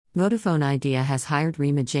Vodafone Idea has hired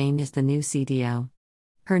Reema Jain as the new CDO.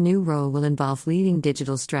 Her new role will involve leading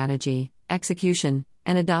digital strategy, execution,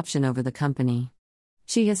 and adoption over the company.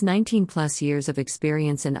 She has 19+ years of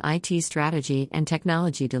experience in IT strategy and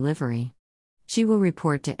technology delivery. She will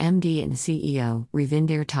report to MD and CEO,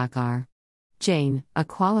 Ravinder Thakur. Jain, a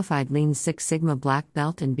qualified Lean Six Sigma Black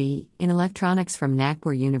Belt and B in electronics from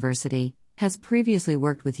Nagpur University, has previously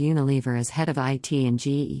worked with Unilever as head of IT and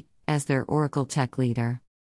GE as their Oracle tech leader.